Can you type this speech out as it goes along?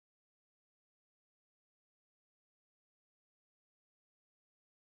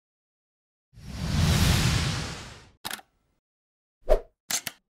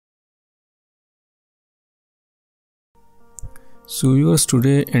So viewers,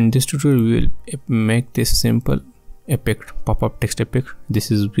 today in this tutorial we will make this simple effect, pop-up text effect. This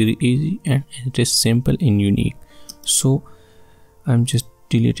is very easy and it is simple and unique. So I'm just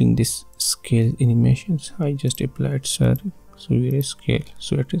deleting this scale animations. I just applied sorry, so here is scale,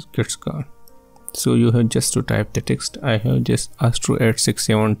 so it is gets gone. So you have just to type the text. I have just asked to add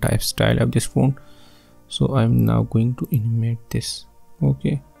 6-7 type style of this font, so I'm now going to animate this.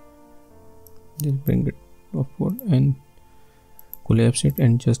 Okay, just bring it upward and collapse it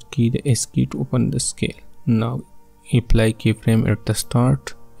and just key the S key to open the scale. Now apply keyframe at the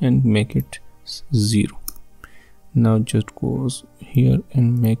start and make it 0. Now just goes here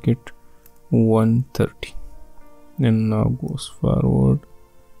and make it 130, and now goes forward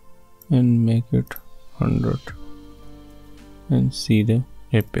and make it 100 and see the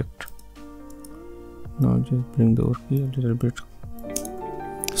effect. Now just bring the work here a little bit,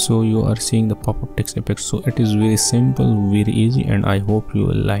 so you are seeing the pop-up text effect. So it is very simple, very easy, and I hope you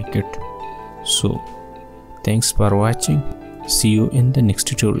will like it. So thanks for watching. See you in the next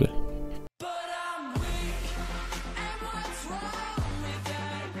tutorial.